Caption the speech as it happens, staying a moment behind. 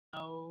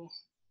And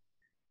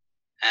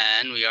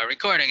we are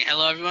recording.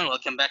 Hello, everyone.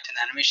 Welcome back to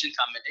the Animation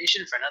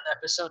Commendation for another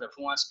episode of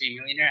Who Wants to Be a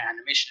Millionaire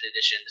Animation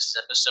Edition. This is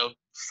episode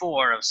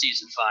 4 of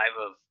season 5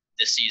 of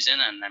this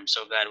season, and I'm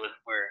so glad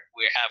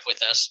we have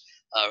with us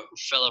a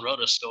fellow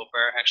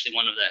rotoscoper, actually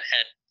one of the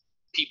head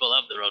people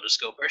of the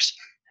rotoscopers,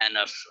 and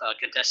a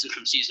contestant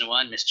from season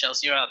 1, Miss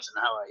Chelsea Robson.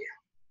 How are you?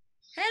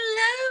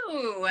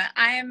 Hello.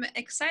 I'm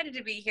excited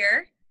to be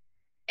here.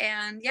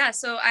 And yeah,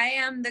 so I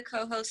am the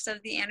co-host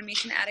of the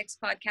Animation Addicts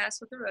podcast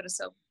with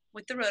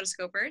the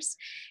Rotoscopers,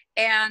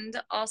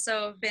 and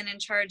also been in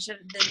charge of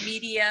the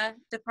media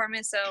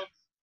department. So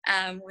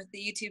with the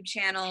YouTube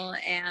channel,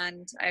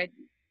 and I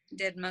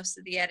did most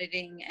of the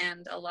editing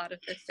and a lot of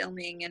the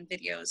filming and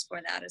videos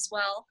for that as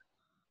well.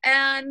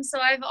 And so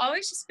I've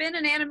always just been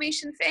an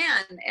animation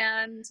fan,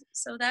 and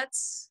so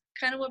that's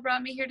kind of what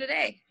brought me here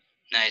today.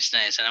 Nice.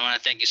 And I want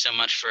to thank you so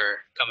much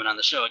for coming on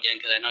the show again,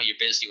 because I know you're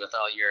busy with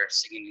all your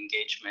singing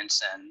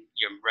engagements and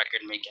your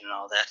record making and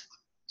all that.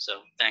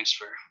 So thanks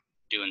for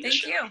doing this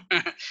show.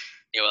 Thank you.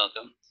 You're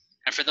welcome.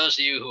 And for those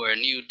of you who are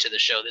new to the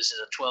show, this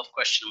is a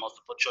 12-question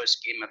multiple choice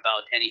game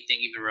about anything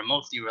even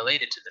remotely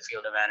related to the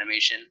field of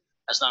animation.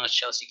 As long as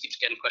Chelsea keeps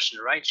getting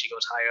questions right, she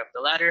goes higher up the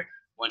ladder.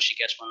 Once she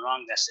gets one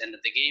wrong, that's the end of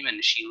the game, and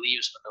she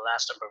leaves with the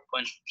last number of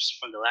points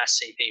from the last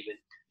safe haven.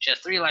 She has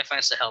 3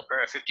 lifelines to help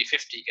her: a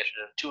 50-50 get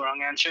her to 2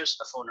 wrong answers,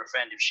 a phone a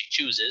friend if she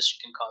chooses, she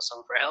can call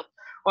someone for help,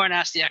 or an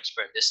Ask the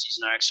Expert. This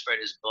season our expert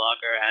is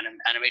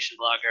animation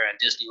blogger and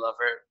Disney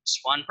lover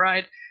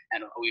Swanpride,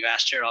 and we've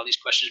asked her all these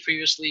questions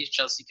previously.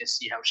 Chelsea can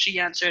see how she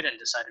answered and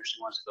decide if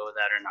she wants to go with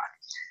that or not.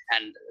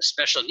 And a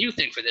special new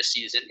thing for this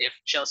season, if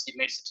Chelsea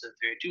makes it to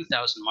the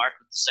 32,000 mark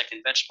with the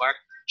second benchmark,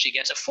 she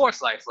gets a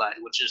 4th lifeline,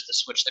 which is to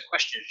switch the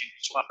questions. You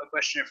can swap a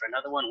question for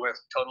another one worth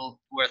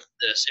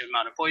the same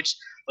amount of points,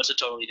 but it's a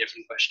totally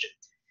different question.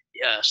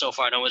 So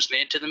far, no one's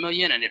made it to the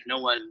million, and if no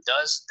one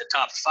does, the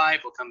top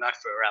 5 will come back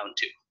for round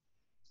 2.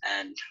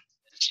 And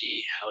let's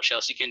see how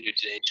Chelsea can do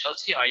today.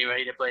 Chelsea, are you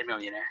ready to play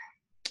Millionaire?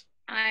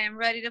 I am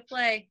ready to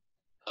play.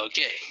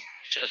 Okay,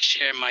 just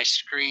share my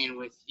screen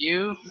with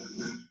you.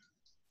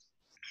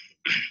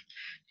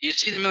 Do you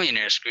see the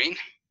Millionaire screen?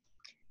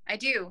 I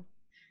do.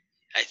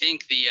 I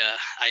think the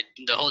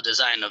whole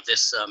design of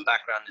this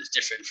background is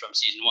different from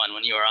season 1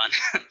 when you were on.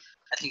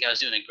 I think I was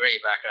doing a gray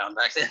background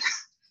back then.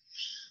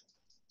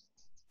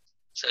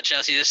 So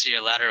Chelsea, this is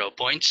your lateral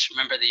points.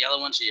 Remember, the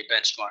yellow ones are your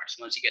benchmarks.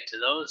 Once you get to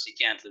those, you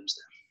can't lose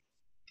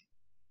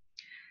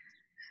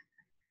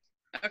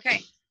them.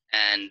 Okay.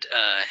 And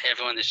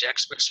everyone, this is your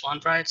expert,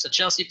 Swanpride. So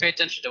Chelsea, pay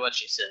attention to what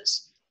she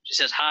says. She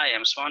says, "Hi,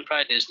 I'm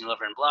Swanpride, Disney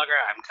lover and blogger.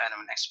 I'm kind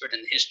of an expert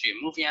in the history of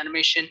movie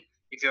animation.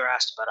 If you were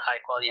asked about a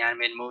high-quality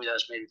animated movie that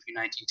was made between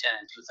 1910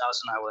 and 2000,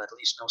 I will at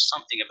least know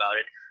something about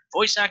it.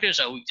 Voice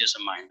actors are weakness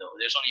of mine, though.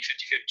 There's only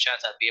 50-50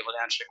 chance I'd be able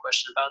to answer a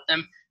question about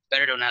them.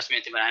 Better don't ask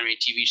me anything about animated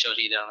TV shows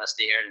either, unless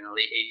they aired in the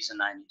late 80s and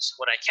 90s.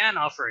 What I can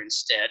offer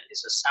instead is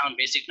a sound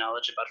basic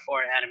knowledge about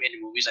foreign animated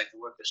movies like the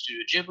work of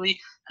Studio Ghibli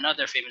and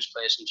other famous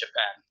players in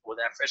Japan,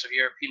 with efforts of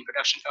European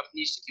production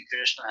companies to keep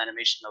traditional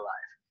animation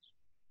alive."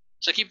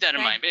 So keep that in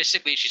mind.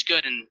 Basically, she's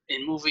good in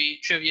movie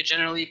trivia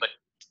generally, but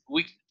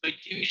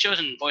TV shows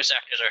and voice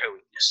actors are her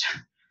weakness.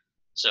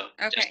 So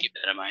just keep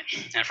that in mind.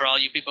 And for all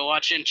you people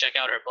watching, check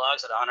out her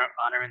blogs at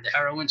Honoring the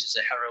Heroines. It's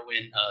a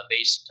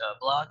heroine-based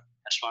blog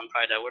at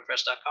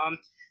swanpride.wordpress.com.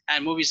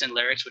 And Movies and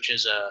Lyrics, which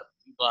is a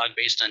blog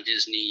based on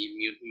Disney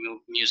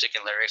music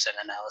and lyrics and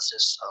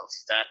analysis of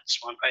that,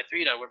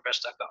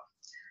 swanpride3.wordpress.com.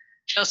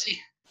 Chelsea,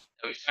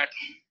 shall we start?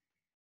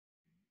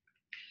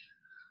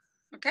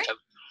 Okay.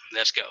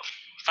 Let's go.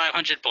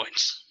 500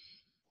 points.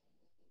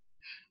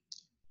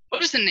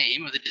 What is the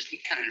name of the Disney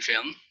canon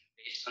film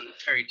based on the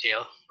fairy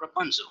tale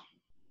Rapunzel?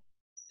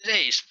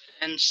 A, split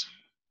ends.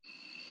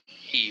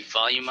 B,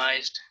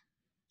 volumized.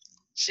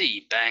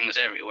 C, bangs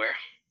everywhere.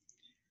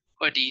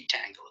 Or D,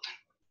 tangled.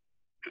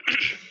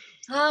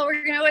 Oh, we're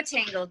going to go with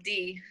tangled,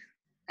 D.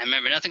 And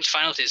remember, nothing's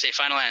final till you say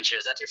final answer.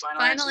 Is that your final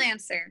answer? Final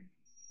answer.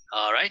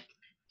 All right.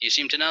 You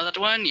seem to know that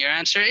one. Your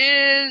answer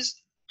is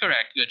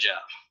correct. Good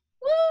job.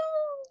 Woo!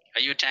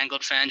 Are you a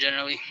Tangled fan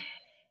generally?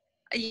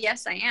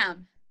 Yes, I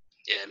am.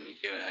 Yeah, me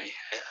too.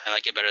 I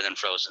like it better than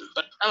Frozen,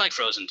 but I like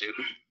Frozen too.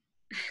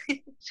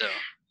 So,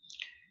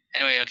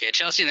 anyway, okay,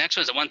 Chelsea, the next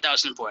one's a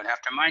 1,000 point. I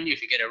have to remind you,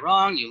 if you get it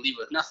wrong, you leave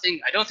with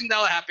nothing. I don't think that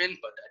will happen,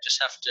 but I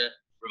just have to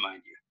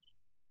remind you.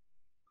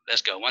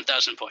 Let's go,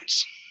 1,000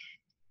 points.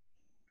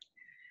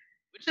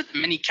 Which of the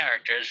many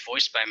characters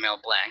voiced by Mel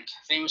Blanc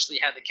famously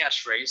had the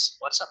catchphrase,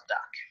 "What's up,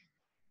 Doc?"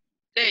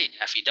 A,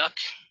 Daffy Duck.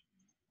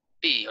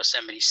 B,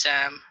 Yosemite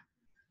Sam.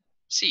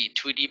 C,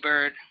 Tweety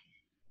Bird.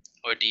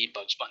 Or D,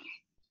 Bugs Bunny.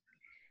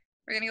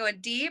 We're going to go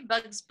with D,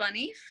 Bugs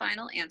Bunny.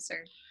 Final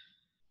answer.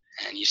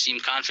 And you seem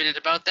confident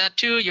about that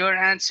too. Your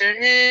answer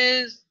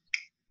is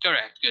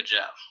correct. Good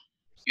job.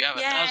 You have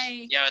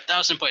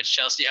 1,000 points,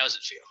 Chelsea. How's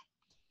it feel?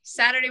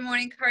 Saturday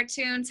morning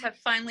cartoons have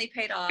finally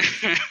paid off.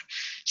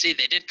 See,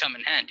 they did come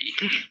in handy.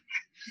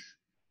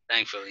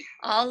 Thankfully.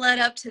 All led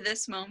up to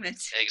this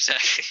moment.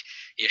 Exactly.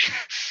 Yeah.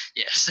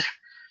 Yes.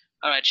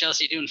 All right,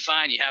 Chelsea, doing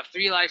fine. You have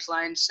 3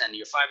 lifelines, and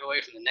you're 5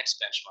 away from the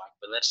next benchmark.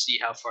 But let's see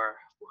how far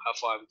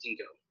we can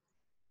go.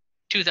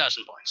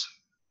 2,000 points.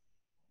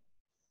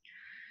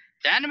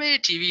 The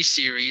animated TV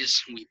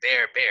series We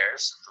Bear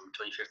Bears, from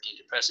 2015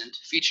 to present,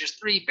 features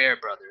 3 bear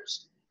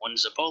brothers. One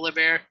is a polar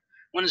bear,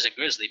 one is a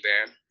grizzly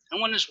bear, and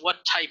one is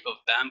what type of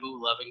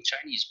bamboo-loving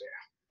Chinese bear?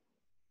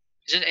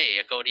 Is it A,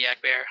 a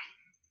Kodiak bear,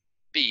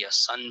 B, a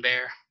sun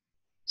bear,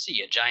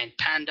 C, a giant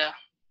panda,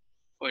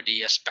 or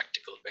D, a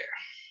spectacled bear?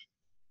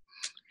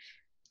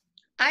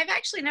 I've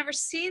actually never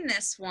seen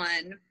this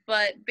one,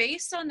 but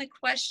based on the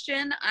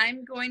question,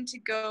 I'm going to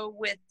go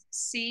with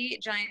C,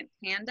 giant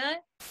panda.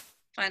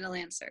 Final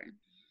answer.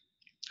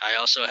 I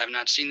also have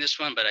not seen this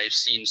one, but I've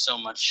seen so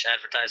much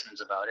advertisements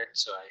about it,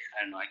 so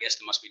I don't know. I guess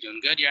they must be doing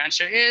good. Your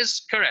answer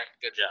is correct.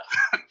 Good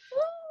job.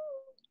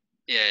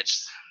 Yeah,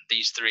 it's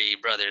these 3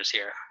 brothers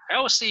here. I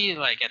always see,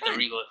 like, at the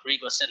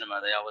Regal Cinema,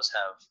 they always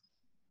have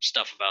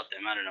stuff about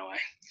them. I don't know why.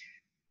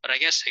 But I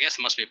guess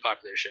it must be a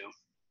popular show.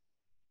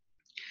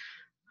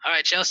 All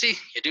right, Chelsea,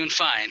 you're doing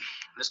fine.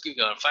 Let's keep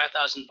going.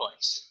 5,000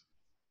 points.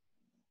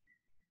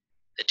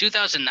 The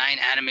 2009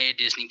 animated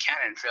Disney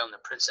canon film The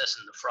Princess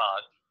and the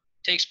Frog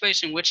takes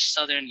place in which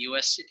southern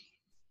U.S. city?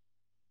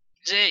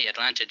 Is A,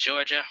 Atlanta,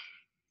 Georgia,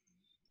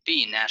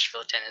 B,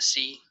 Nashville,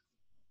 Tennessee,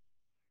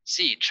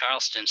 C,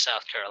 Charleston,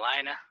 South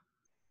Carolina,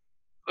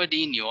 or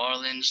D, New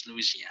Orleans,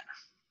 Louisiana?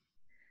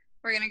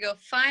 We're going to go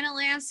final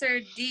answer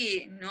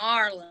D, New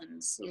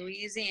Orleans,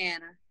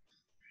 Louisiana.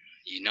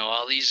 You know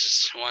all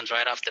these ones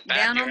right off the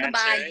bat. Down on the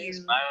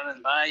bayou.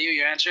 Bayou. Bayou.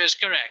 Your answer is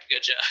correct.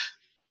 Good job.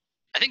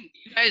 I think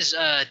you guys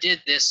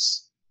did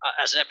this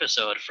as an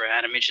episode for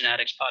Animation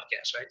Addicts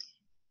podcast, right?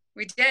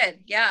 We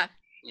did, yeah.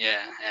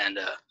 Yeah, and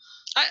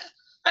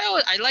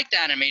I like the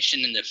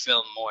animation in the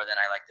film more than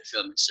I like the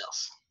film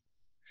itself.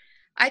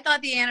 I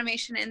thought the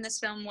animation in this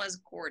film was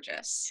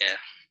gorgeous. Yeah.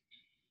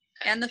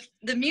 And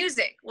the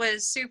music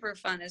was super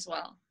fun as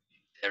well.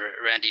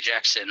 Randy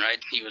Jackson, right?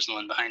 He was the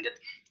one behind it.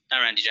 Not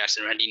Randy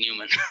Jackson, Randy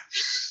Newman.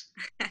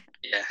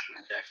 Yeah,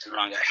 not Jackson,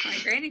 wrong guy.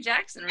 Like Randy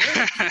Jackson,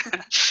 really?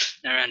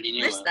 Not Randy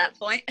Newman. Missed that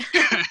point.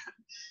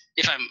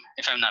 if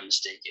I'm not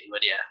mistaken,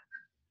 but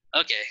yeah.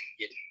 Okay,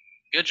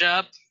 good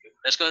job.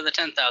 Let's go to the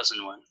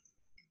 10,000 one.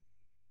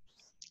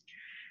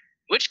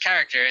 Which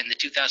character in the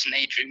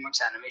 2008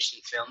 DreamWorks animation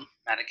film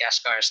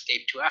Madagascar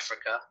Escape to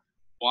Africa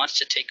wants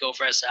to take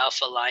over as the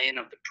alpha lion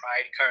of the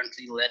pride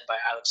currently led by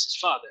Alex's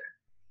father?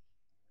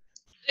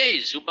 A,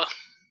 Zuba,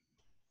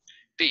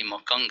 B,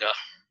 Mokonga,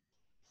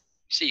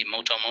 C,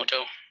 Moto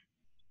Moto,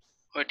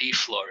 or D,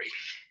 Flory?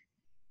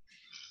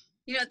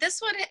 You know, this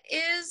one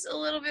is a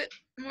little bit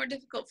more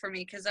difficult for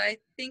me because I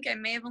think I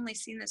may have only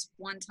seen this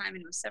one time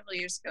and it was several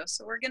years ago.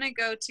 So we're going to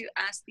go to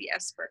Ask the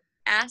Expert.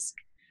 Ask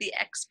the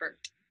Expert.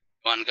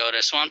 Want to go to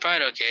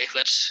Swanpride? Okay,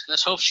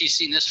 let's hope she's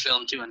seen this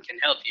film too and can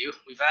help you.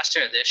 We've asked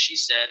her this. She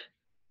said,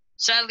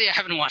 sadly, I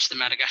haven't watched the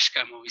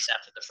Madagascar movies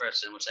after the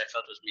first one, which I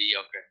felt was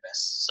mediocre at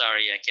best.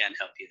 Sorry, I can't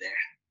help you there.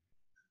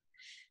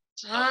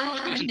 So,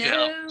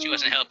 no. She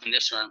wasn't helping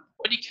this one.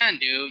 What you can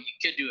do, you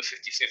could do a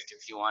 50-50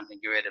 if you want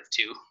and get rid of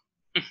 2.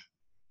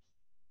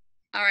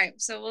 All right,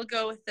 so we'll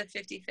go with the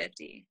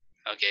 50-50.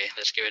 Okay,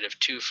 let's get rid of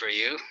 2 for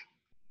you.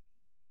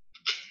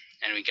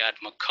 And we got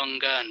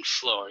Mokonga and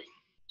Flory.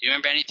 Do you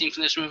remember anything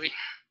from this movie?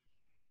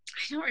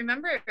 I don't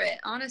remember it,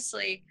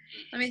 honestly.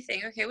 Let me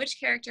think. Okay, which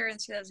character in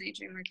 2008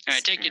 DreamWorks? All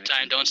right, take your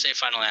time. Don't say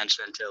final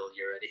answer until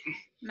you're ready.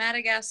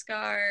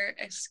 Madagascar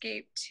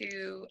Escape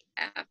to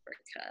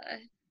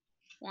Africa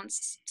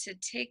wants to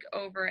take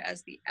over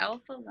as the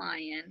alpha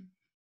lion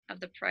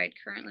of the pride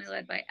currently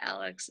led by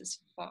Alex's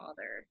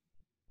father.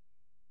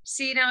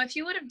 See, now if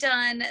you would have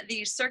done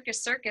the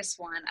Circus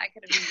one, I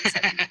could have even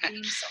said the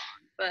theme song,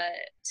 but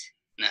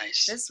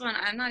nice. This one,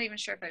 I'm not even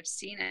sure if I've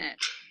seen it.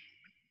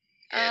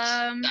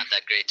 Yeah, it's not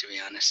that great, to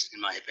be honest,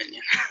 in my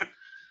opinion.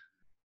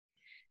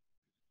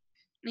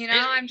 You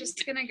know, I'm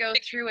just going to go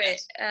through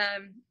it.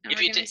 And we're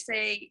going to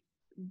say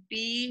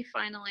B,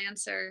 final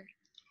answer.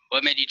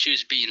 What made you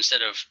choose B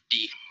instead of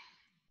D?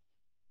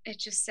 It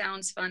just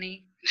sounds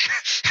funny.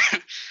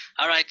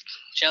 All right,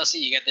 Chelsea,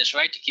 you get this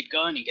right. You keep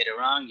going. You get it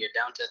wrong, you're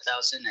down to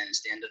 1,000, and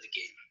it's the end of the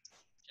game.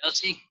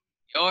 Chelsea,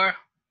 your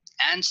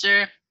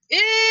answer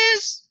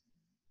is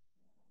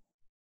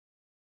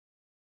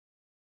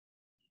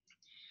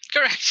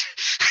correct.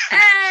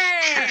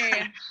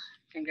 Hey!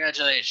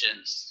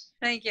 Congratulations.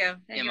 Thank you.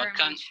 Thank you very much.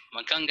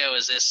 Mokonga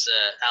was this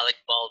Alec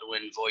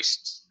Baldwin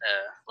voiced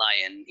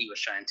lion. He was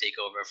trying to take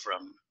over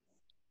from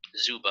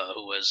Zuba,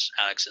 who was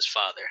Alex's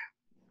father.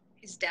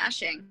 He's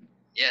dashing.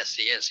 Yes,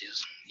 he is.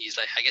 He's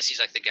like, I guess he's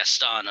like the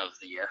Gaston of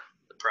the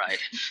pride.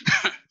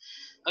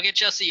 Okay,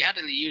 Chelsea, you had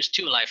to use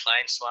 2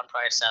 lifelines.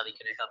 Swanpride sadly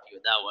couldn't help you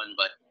with that one,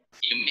 but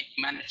you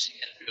managed to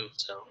get through,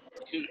 so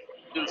you're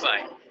doing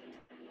fine.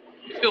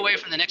 You're away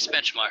from the next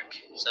benchmark,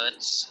 so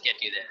let's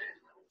get you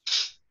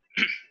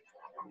there.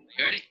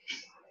 You ready?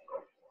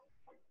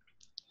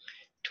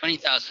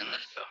 20,000,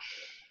 let's go.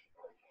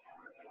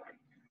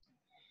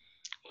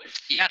 Which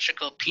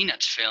theatrical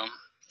Peanuts film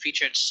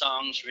featured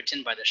songs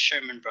written by the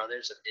Sherman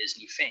Brothers of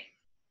Disney fame?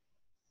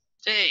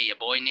 A, A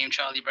Boy Named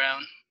Charlie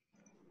Brown.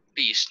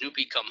 B,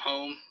 Snoopy Come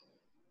Home.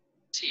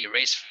 C,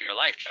 Race for Your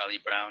Life, Charlie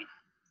Brown.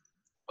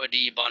 Or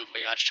D, Bon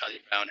Voyage,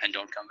 Charlie Brown, and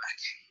Don't Come Back.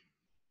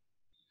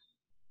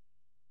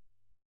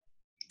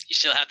 You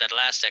still have that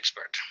last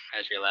expert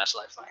as your last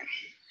lifeline.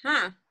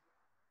 Huh.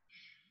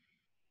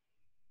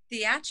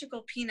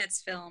 Theatrical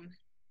Peanuts film.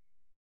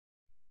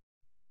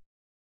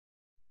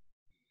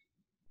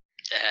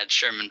 That had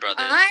Sherman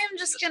Brothers. I'm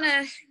just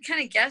gonna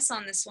kind of guess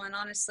on this one,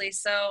 honestly.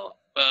 So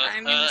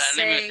I'm gonna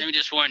say. Let me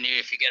just warn you: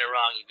 if you get it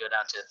wrong, you go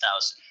down to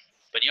 1,000.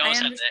 But you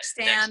always I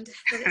understand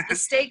that the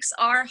stakes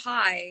are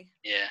high.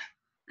 Yeah.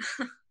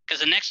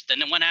 Because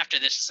the one after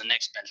this is the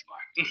next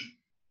benchmark.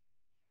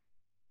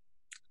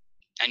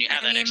 And you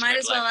have that. Might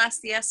as well ask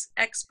the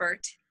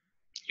expert.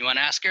 You want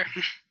to ask her?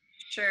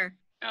 Sure.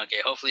 Okay.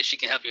 Hopefully she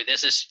can help you.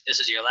 This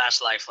is your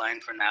last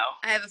lifeline for now.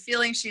 I have a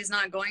feeling she's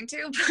not going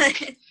to,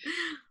 but.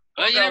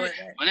 Well, you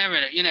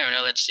never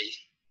know. Let's see.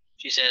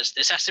 She says,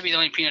 this has to be the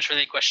only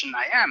Peanuts-related question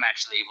I am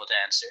actually able to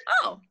answer.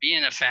 Oh.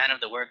 Being a fan of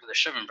the work of the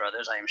Sherman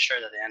Brothers, I am sure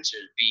that the answer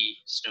is B,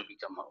 Snoopy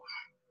Come Home.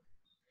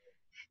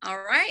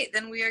 All right.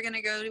 Then we are going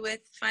to go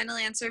with final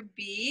answer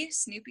B,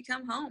 Snoopy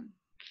Come Home.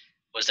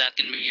 Was that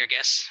going to be your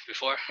guess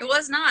before? It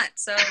was not,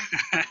 so.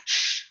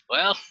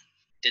 Well,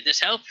 did this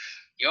help?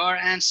 Your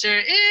answer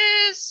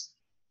is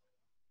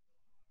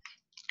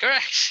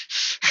correct.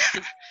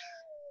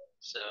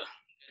 So,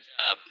 good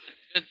job.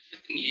 Good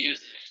thing you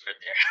used the expert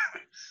there.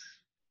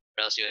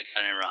 Or else you would have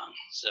gotten it wrong.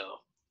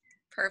 So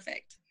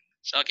perfect.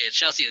 So okay,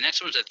 Chelsea, the next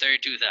one's at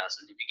 32,000.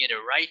 If you get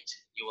it right,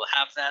 you will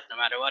have that no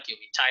matter what.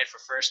 You'll be tied for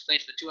first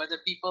place with 2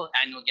 other people,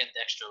 and you'll get the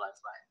extra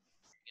lifeline.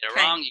 Get it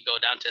wrong, you go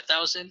down to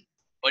 1,000.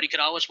 But you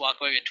could always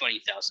walk away with 20,000,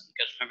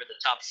 because remember, the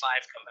top 5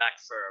 come back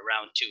for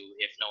round 2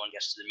 if no one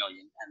gets to the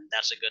million, and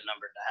that's a good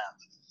number to have,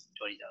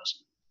 20,000.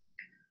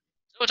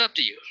 So it's up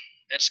to you.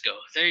 Let's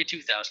go.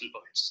 32,000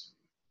 points.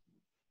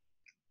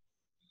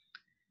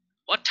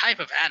 What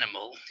type of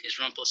animal is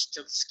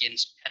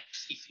Rumpelstiltskin's pet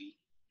Fifi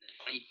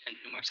in the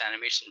 2010 DreamWorks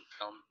animation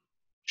film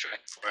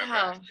Shrek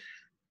Forever After?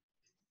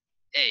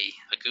 A,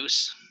 a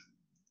goose.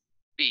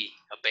 B,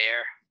 a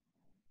bear.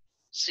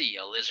 C,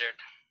 a lizard.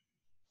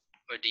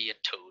 Or D, a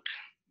toad.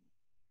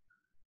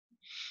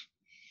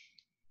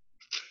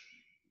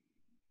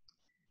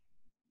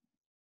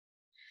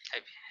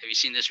 Have you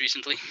seen this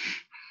recently?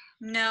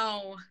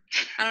 No,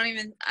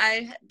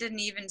 I didn't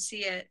even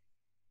see it.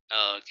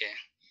 Oh, okay.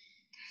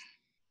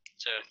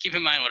 So keep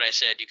in mind what I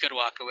said. You could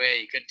walk away,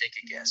 you could take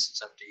a guess.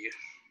 It's up to you.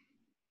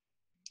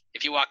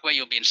 If you walk away,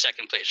 you'll be in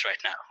second place right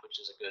now, which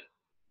is a good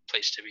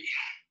place to be.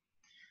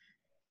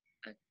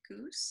 A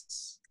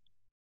goose,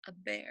 a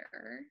bear.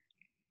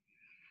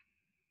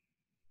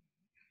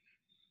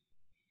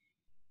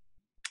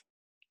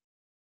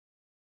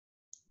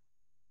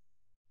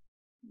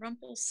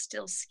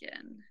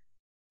 Rumpelstiltskin.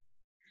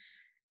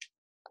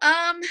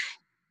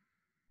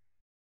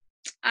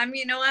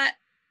 You know what?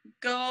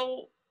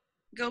 Go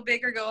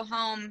big or go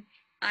home.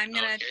 I'm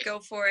gonna go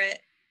for it,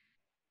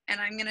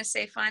 and I'm gonna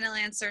say final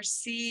answer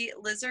C,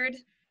 lizard,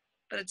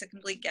 but it's a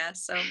complete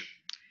guess. So.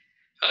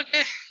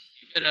 Okay,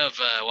 you could have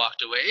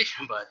walked away,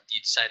 but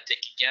you decided to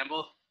take a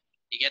gamble.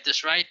 You get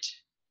this right,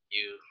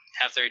 you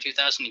have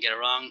 32,000. You get it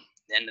wrong, at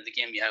the end of the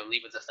game, you have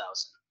leave with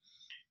 1,000.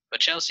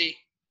 But Chelsea,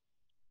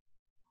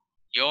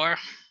 your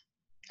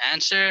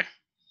answer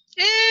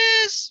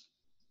is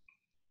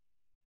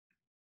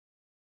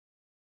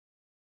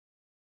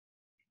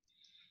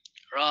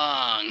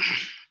wrong.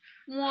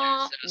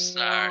 I'm so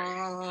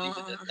sorry. Leave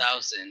with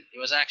 1,000. It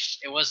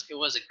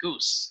was a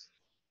goose.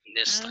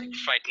 This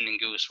frightening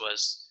goose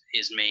was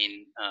his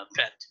main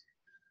pet.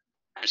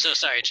 I'm so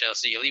sorry,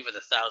 Chelsea. You leave with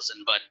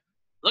 1,000, but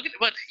look at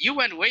what you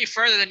went way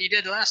further than you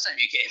did the last time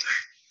you came.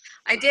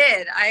 I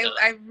did.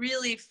 I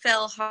really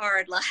fell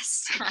hard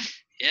last time.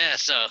 Yeah.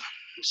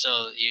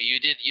 So you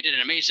did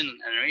an amazing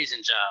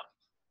job.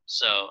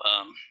 So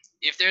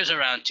if there's a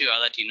round 2, I'll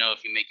let you know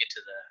if you make it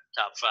to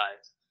the top 5.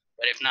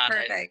 But if not,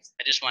 I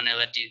just want to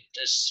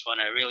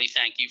really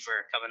thank you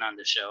for coming on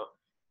the show.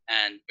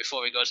 And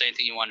before we go, is there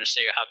anything you want to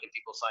say, or how can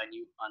people find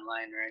you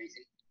online or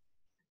anything?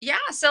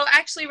 Yeah, so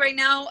actually right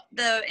now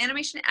the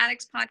Animation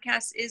Addicts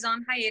podcast is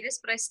on hiatus,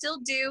 but I still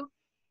do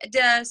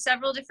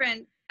several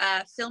different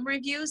film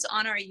reviews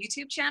on our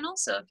YouTube channel.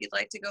 So if you'd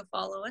like to go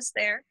follow us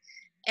there.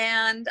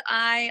 And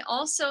I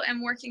also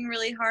am working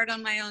really hard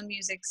on my own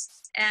music.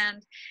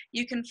 And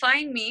you can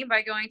find me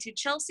by going to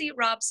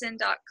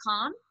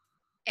chelsearobson.com.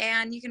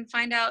 And you can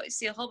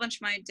see a whole bunch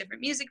of my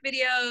different music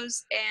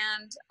videos,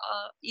 and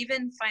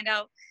even find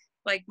out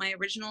like my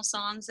original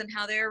songs and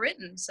how they're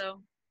written.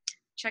 So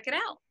check it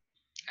out.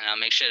 And I'll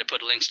make sure to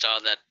put links to all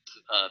that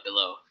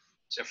below.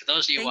 So for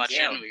those of you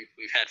watching,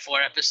 we've had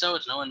 4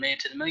 episodes. No one made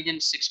it to the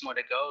million, 6 more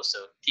to go. So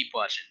keep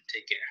watching.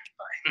 Take care.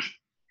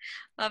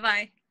 Bye.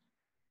 Bye-bye.